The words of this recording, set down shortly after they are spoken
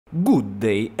Good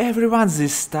day everyone,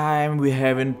 this time we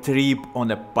having trip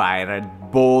on a pirate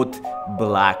boat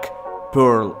Black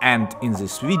Pearl, and in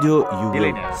this video you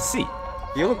will see.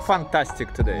 You look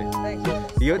fantastic today. Thank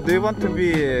you. Do you want to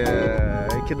be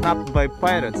kidnapped by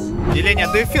pirates?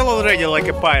 Yelena, do you feel already like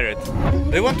a pirate?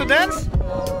 Do you want to dance?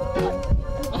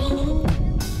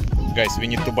 Guys, we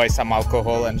need to buy some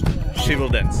alcohol and she will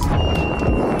dance.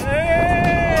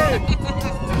 Hey!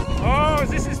 Oh,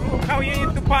 this is how you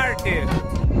need to party.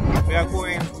 We are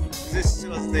going this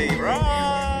Tuesday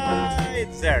right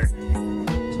there.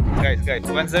 Guys,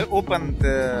 when they opened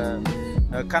the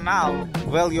canal,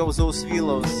 value of those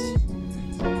villas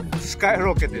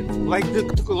skyrocketed like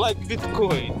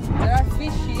Bitcoin. There are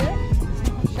fish here.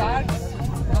 Sharks.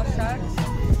 No sharks.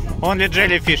 Only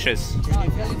jellyfishes. Oh,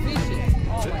 jellyfishes.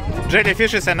 Oh my God.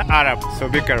 Jellyfishes and Arab, so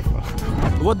be careful.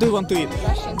 What do you want to eat?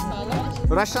 Russian salad.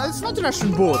 Russia? It's not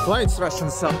Russian boat. Why it's Russian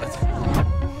salad?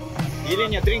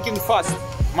 Yelena, drinking fast.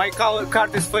 My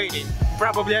card is failing.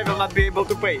 Probably I will not be able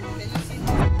to pay.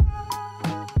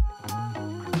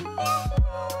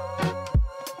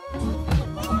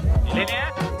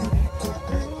 Yelena?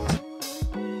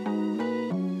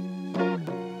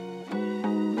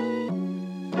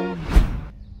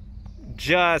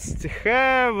 Just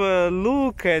have a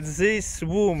look at this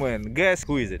woman. Guess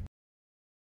who is it?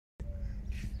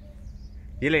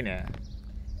 Yelena,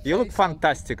 you look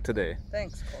fantastic today.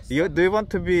 Thanks, Costa. Do you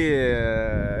want to be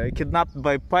kidnapped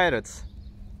by pirates?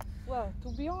 Well, to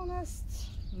be honest,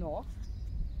 no.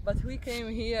 But we came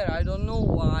here, I don't know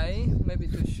why. Maybe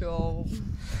to show.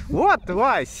 What?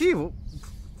 Why? See,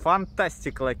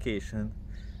 fantastic location.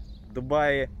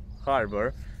 Dubai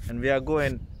Harbor. And we are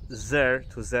going there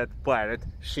to that pirate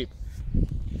ship.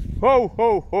 Ho,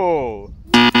 ho, ho!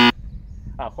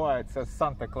 Ah, why? It's a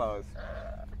Santa Claus.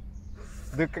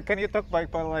 Can you talk like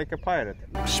a pirate?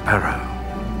 Sparrow,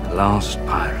 last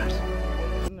pirate.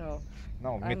 No.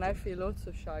 No, And I feel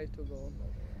also shy to go.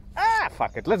 Ah,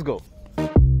 fuck it, let's go.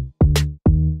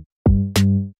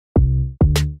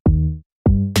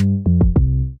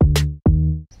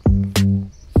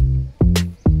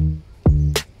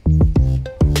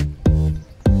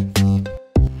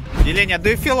 Yelena,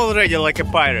 do you feel already like a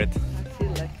pirate? I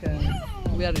feel like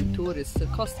we are in tourists.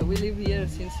 Costa, we live here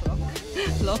since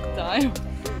long time.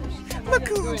 Look,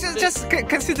 just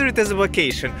consider it as a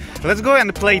vacation. Let's go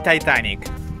and play Titanic.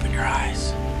 Open your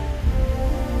eyes.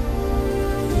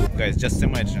 Guys, just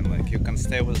imagine, like, you can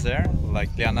stay over there, like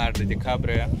Leonardo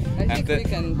DiCaprio. I think we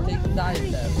can take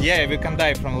dive there. Yeah, we can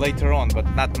dive from later on, but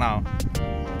not now.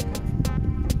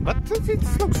 But it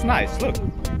looks nice, look.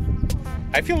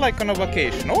 I feel like on a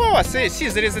vacation. Oh, see,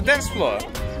 there is a dance floor.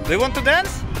 Do you want to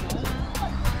dance?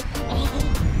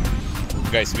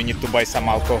 Guys, we need to buy some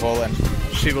alcohol and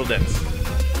she will dance.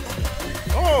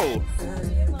 Oh!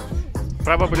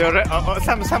 Probably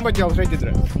somebody already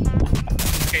drank.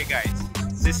 Okay guys,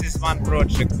 this is one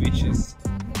project which is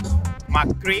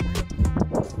Dubai Creek.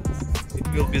 It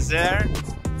will be there.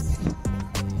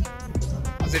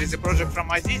 There is a project from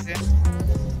Azizi.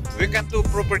 We can do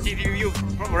property review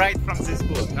right from this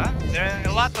boat. Huh? There are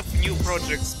a lot of new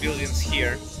projects, buildings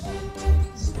here,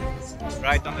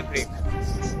 right on the creek.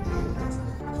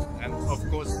 And of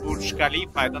course Burj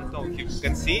Khalifa, I don't know if you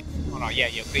can see it. Oh no, yeah,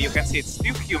 you can see it's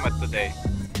still humid today.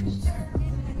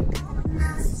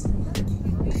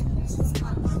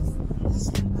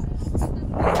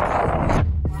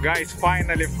 Guys,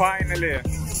 finally!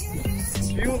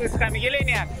 Fuel is coming.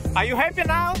 Yelena, are you happy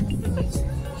now?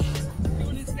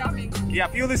 Fuel is coming. Yeah,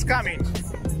 fuel is coming.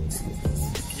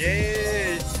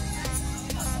 Yay!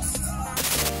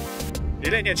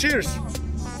 Yelena, cheers!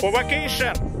 For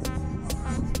vacation!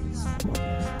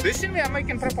 Do you see me? I'm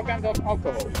making propaganda of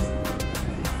alcohol.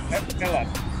 A lot.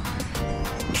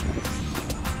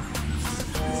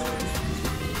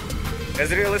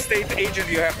 As a real estate agent,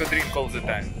 you have to drink all the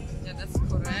time. Yeah, that's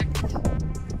correct.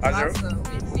 Other? Plus,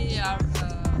 we are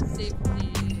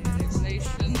safety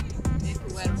regulation. Need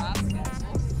to wear masks.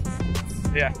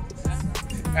 Yeah.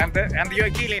 And you're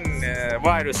killing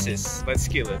viruses. Let's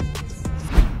kill it.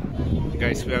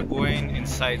 Guys, we are going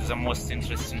inside the most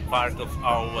interesting part of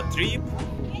our trip.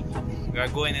 We are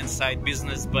going inside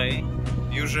Business Bay.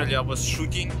 Usually I was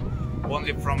shooting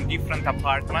only from different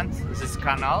apartments, this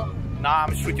canal. Now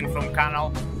I'm shooting from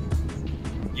canal,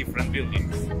 different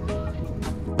buildings.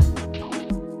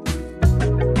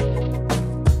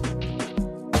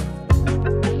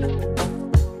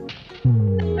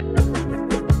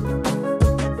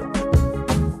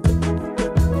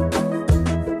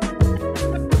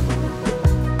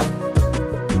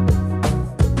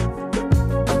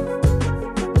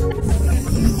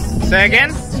 Say again?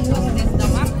 This is the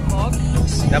Mac walk.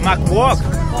 The Mac walk.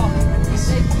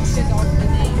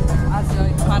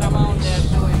 Paramount they're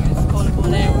doing. It's called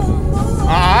Bolero.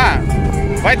 Ah,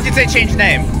 why did they change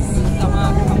name? Come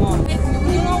on.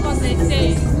 You know what they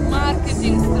say?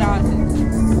 Marketing strategy.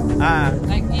 Ah,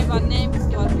 Like give a name to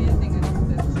a building and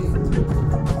after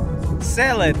change.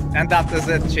 sell it and after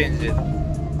that change it.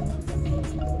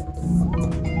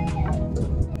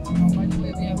 By the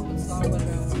way, we have also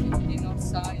our inner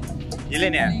side.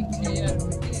 Yelena, Here.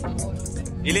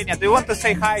 Yelena, do you want to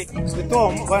say hi to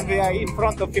Tom when we are in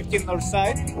front of 15 North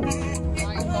Side?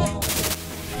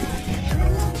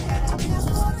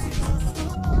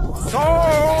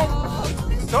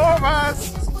 Thomas!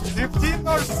 15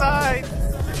 North Side!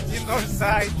 15 North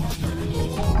Side!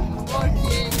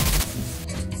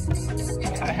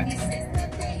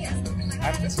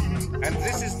 And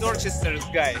this is Dorchester,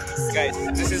 guys.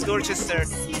 This is Dorchester.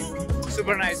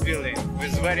 Super nice building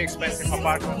with very expensive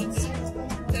apartments.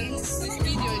 This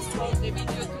video is called the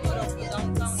video tour of the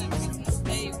downtown and business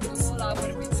day with all our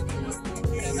video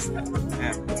tours.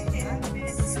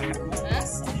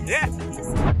 Yeah. Yeah.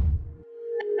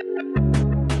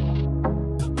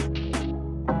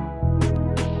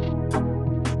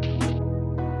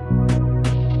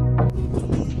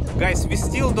 Guys, we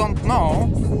still don't know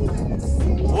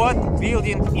what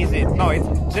building is it. No, it's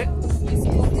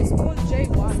called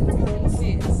J1. You can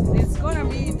see it. It's gonna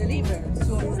be delivered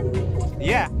soon.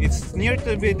 yeah, it's near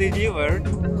to be delivered.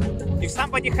 If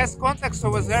somebody has contacts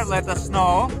over there, let us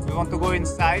know. We want to go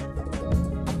inside.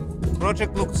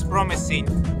 Project looks promising.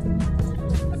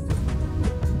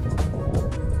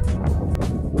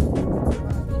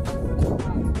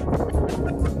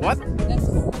 What? That's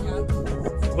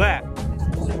Where?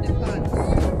 the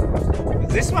fan.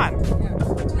 This one?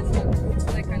 It's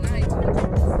like an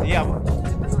icon. Yeah.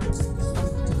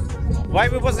 Why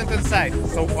we wasn't inside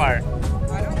so far?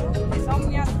 I don't know. It's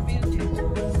only a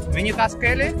building. We need to ask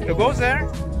Ellie to go there.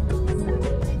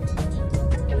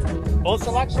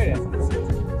 Also luxury.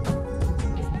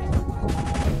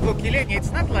 Look, Eleni,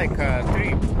 it's not like a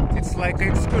trip. It's like an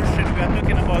excursion. We are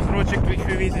talking about project which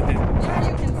we visited. Yeah,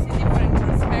 you can see different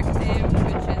perspective,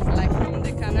 which is like from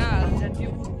the canal that you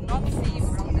would not see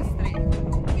from the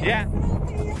street. Yeah.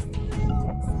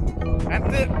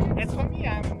 And for me,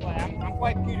 I'm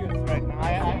quite curious right now.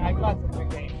 I got the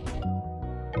game.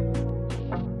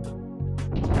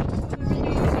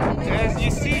 As you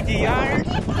see, the yard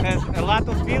has a lot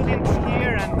of buildings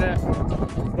here, and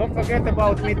don't forget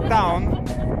about Midtown.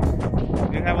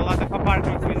 We have a lot of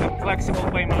apartments with a flexible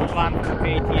payment plan for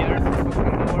 8 years.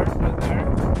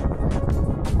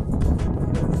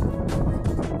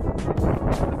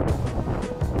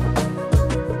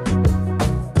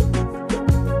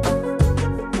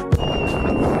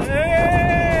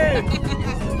 Hey!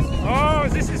 Oh,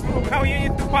 this is how you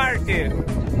need to party.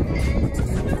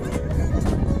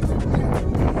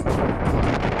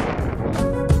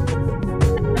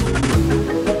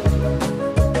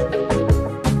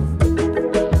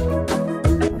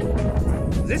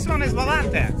 This one is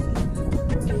Volante.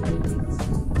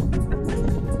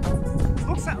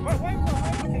 Looks like, why are you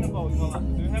talking about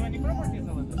Volante? Do you have any properties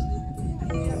over there?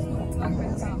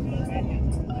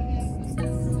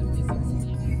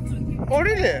 Oh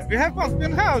really? We have one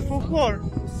spin house, full floor,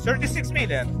 36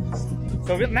 million.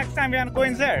 So next time we are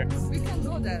going there. We can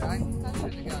go there. I'm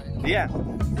touching the guy. Yeah.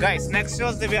 Guys, next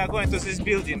Thursday we are going to this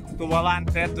building, to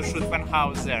Volante, to shoot one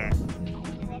house there.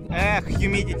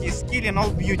 Humidity is killing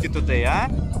all beauty today, huh?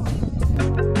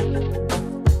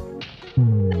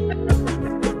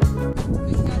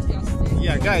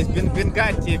 Yeah, guys,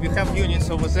 Bengati, we have units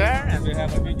over there, and we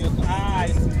have a video tour.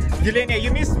 Yelena,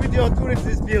 you missed video tour in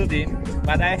this building,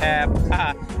 but I have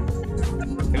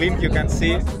link you can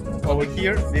see over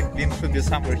here. Link should be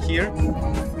somewhere here.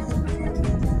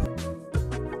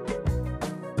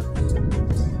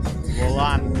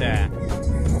 Volante.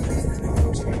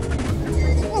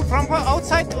 Oh, from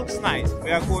outside looks nice.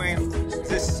 We are going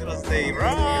this Thursday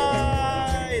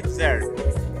right there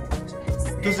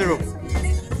to the room.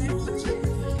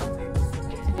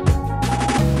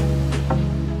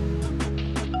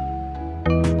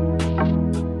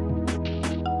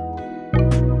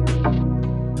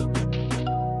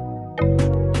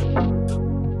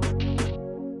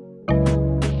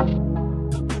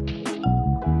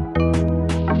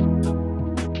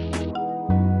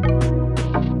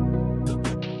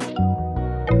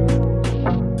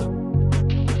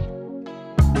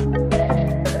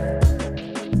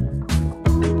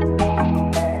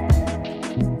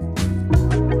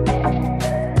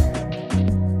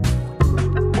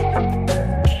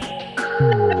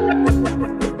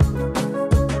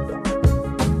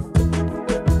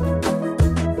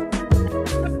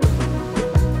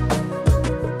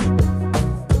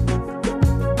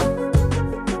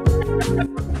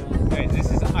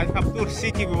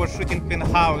 city. We were shooting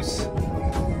penthouse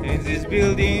in this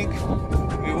building.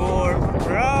 We were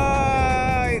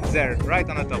right there, right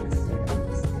on the top.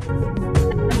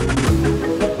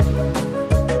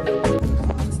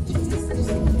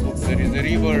 There is a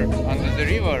river under the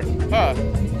river. Ah,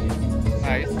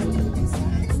 nice.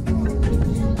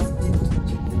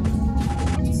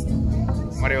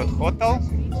 Marriott Hotel.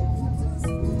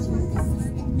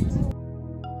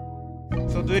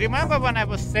 So do you remember when I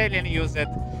was telling you that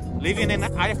living in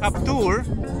Al Hub tour,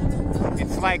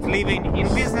 it's like living in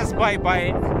Business Bay,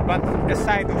 but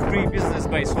aside of free Business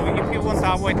Bay. So if you want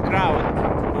to avoid crowd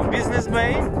of Business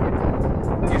Bay,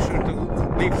 you should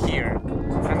live here.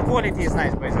 And quality is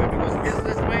nice, by the way, because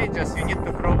Business Bay, just you need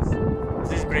to cross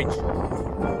this bridge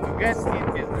to get in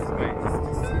Business Bay.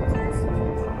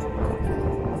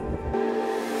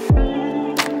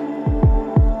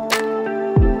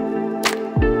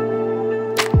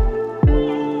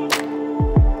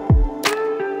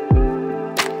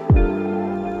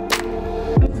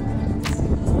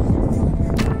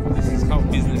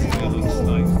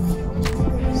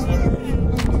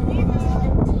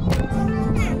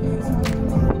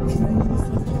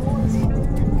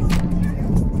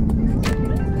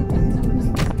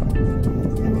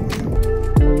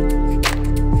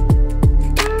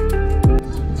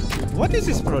 What is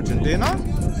this project, do you know?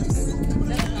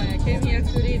 I came here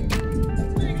to read.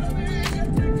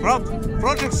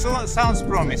 Project sounds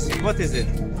promising. What is it?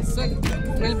 So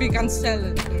will be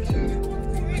cancelled for sure.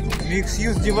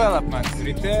 Mixed-use development,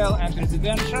 retail and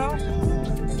residential.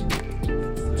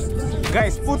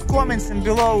 Guys, put comments in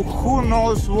below who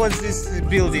knows what these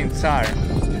buildings are.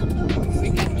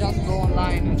 We can just go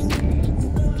online and see.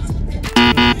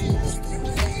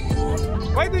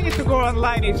 Why do you need to go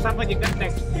online if somebody can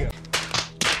text you?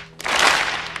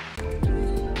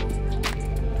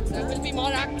 That will be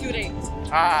more accurate.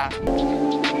 Ah.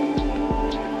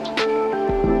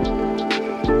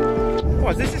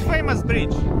 Oh, this is famous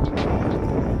bridge.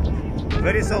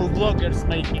 There is all bloggers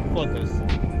making photos.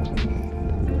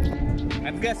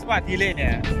 And guess what,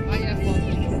 Yelenia? I have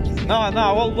photos. No,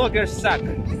 all bloggers suck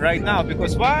right now.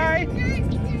 Because why?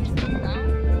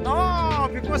 No,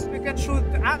 because we can shoot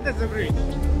under the bridge.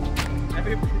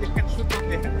 Everybody can shoot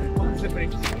on the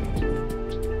bridge.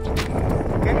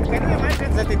 Can you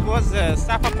imagine that it was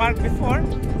Safa Park before?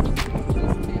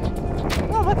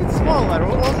 No, but it's smaller.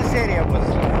 All this area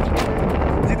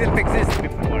didn't exist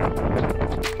before.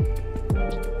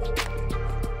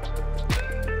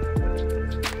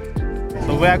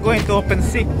 So we are going to open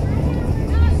sea.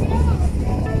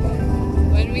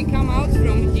 When we come out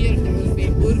from here, there will be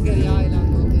Burger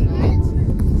Island on the right.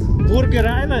 Burger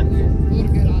Island?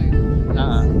 Burger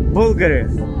Island. Bulgaria.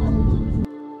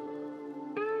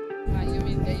 You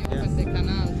mean they opened the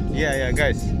canal? Yeah,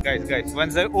 guys. When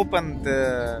they opened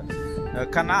the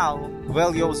canal,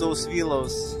 value of those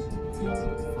villas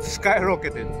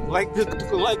skyrocketed like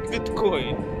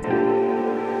Bitcoin.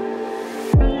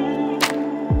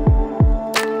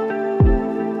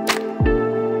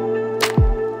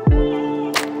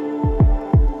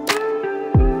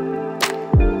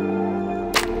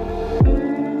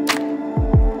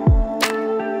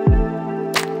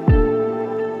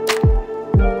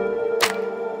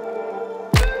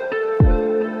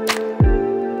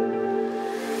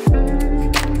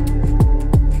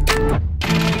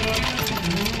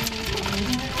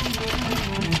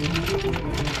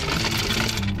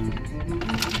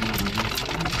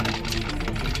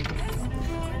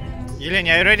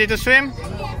 Yelenia, are you ready to swim?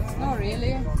 Not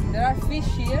really. There are fish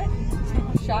here.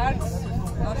 Sharks.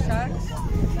 No sharks.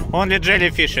 Only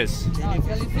jellyfishes. No,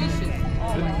 jellyfishes.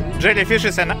 Oh my God.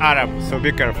 Jellyfishes and Arab, so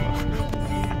be careful.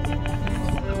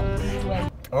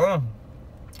 Oh,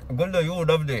 good day, you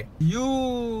lovely.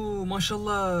 You,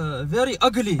 mashallah, very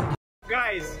ugly.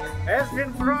 Guys, as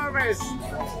been promised.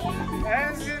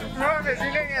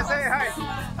 Yelenia, say hi.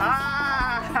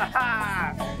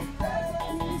 Ah,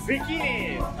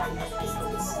 bikini.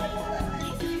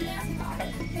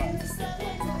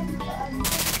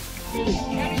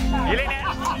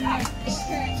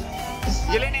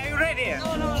 Yelenia, are you ready? No,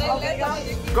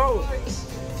 let's Go.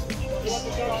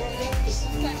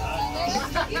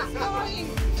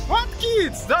 What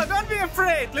kids? Don't be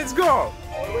afraid. Let's go.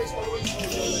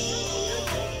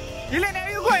 Yelenia,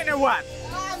 are you going or what?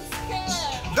 I'm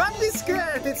scared. Don't be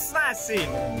scared. It's nothing.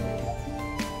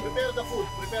 Prepare the food,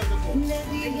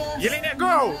 Yelenia,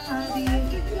 go.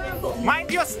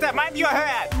 Mind your step. Mind your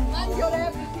head. Mind your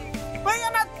everything. But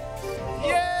you're not.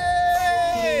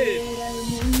 Yay!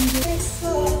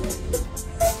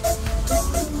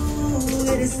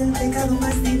 Eres el pecado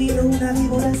más divino, una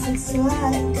víbora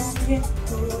sexual.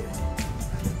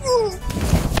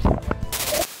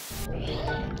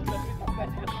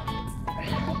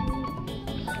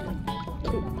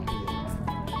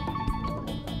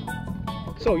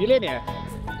 So, Yelenia,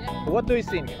 what do you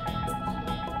think?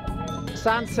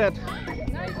 Sunset,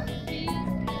 Nice sea,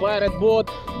 pirate boat.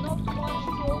 not much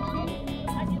shopping.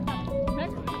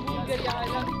 Next to Bulgaria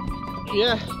Island.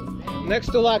 Yeah, next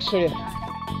to luxury. This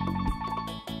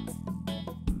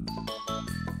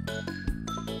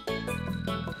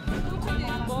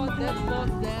boat, that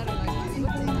boat there, like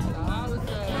it's house.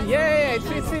 Yeah, it's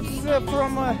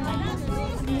from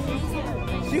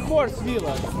Seahorse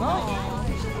Villa. No?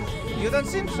 You don't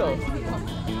think so?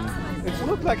 It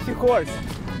looks like Seahorse.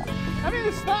 I mean,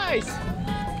 it's nice.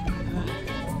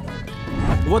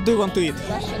 What do you want to eat?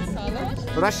 Russian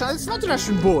salad. Russian? It's not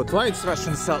Russian boat. Why it's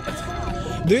Russian salad?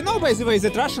 Do you know, by the way,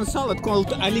 that Russian salad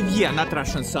called Olivier, not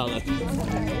Russian salad?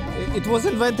 It was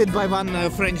invented by one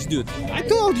French dude. I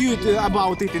told you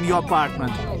about it in your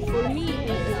apartment. For me, it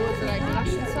was like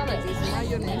Russian salad is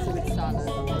mayonnaise with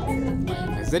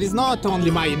salad. There is not only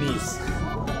mayonnaise.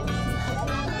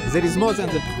 There is more than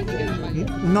the...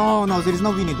 No, there is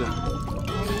no vinegar.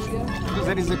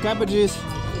 There is the cabbages.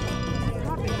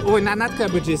 Oh, no, not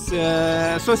cabbages.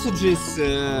 Sausages,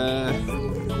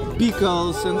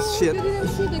 pickles and shit. You didn't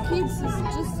see the kids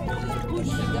just push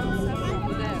themselves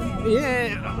over there.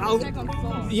 Yeah, Second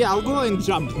floor. yeah, I'll go and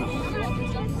jump now. You want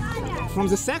to jump? From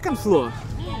the second floor?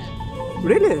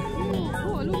 Really?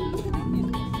 Oh, look at the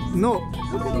kid. No,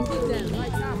 Look at the kid there,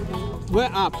 right now.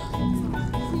 we're up.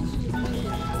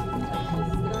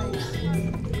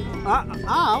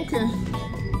 Okay.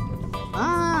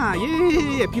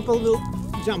 Yeah, people will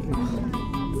jump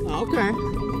now. Okay.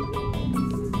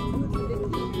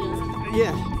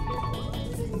 Yeah.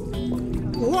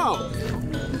 Wow.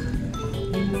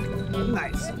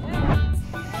 Nice.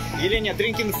 Yelenia,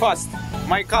 drinking fast.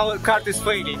 My card is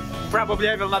failing. Probably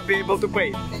I will not be able to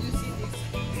pay.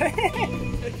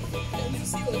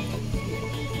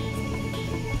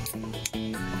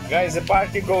 Guys, the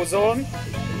party goes on.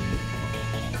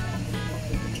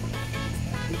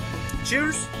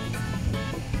 Cheers.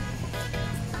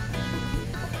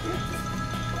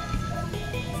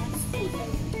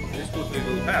 This food we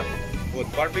will have.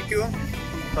 What, barbecue,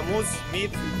 hummus,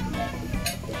 meat.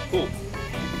 Cool.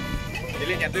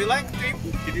 Yelenia, do you like trip?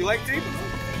 Did you like trip?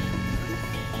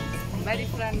 Very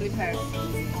friendly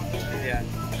person. Yeah.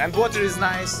 And water is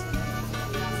nice.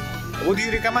 Would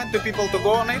you recommend to people to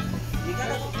go on it?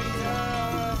 Yeah.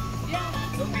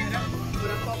 For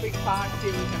a topic party,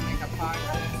 we can make a party.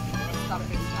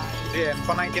 Stuff inside. Yeah,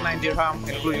 for 99 dirham,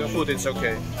 including food, it's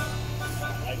okay.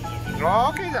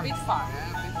 Okay then. Bit far,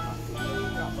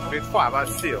 eh? Bit far, but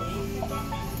still.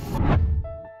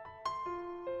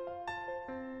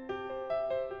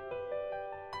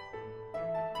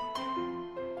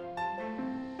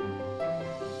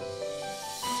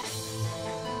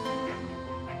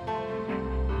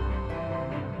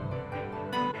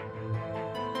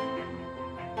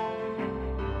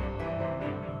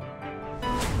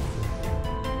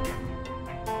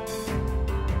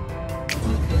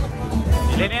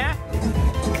 Yelenia?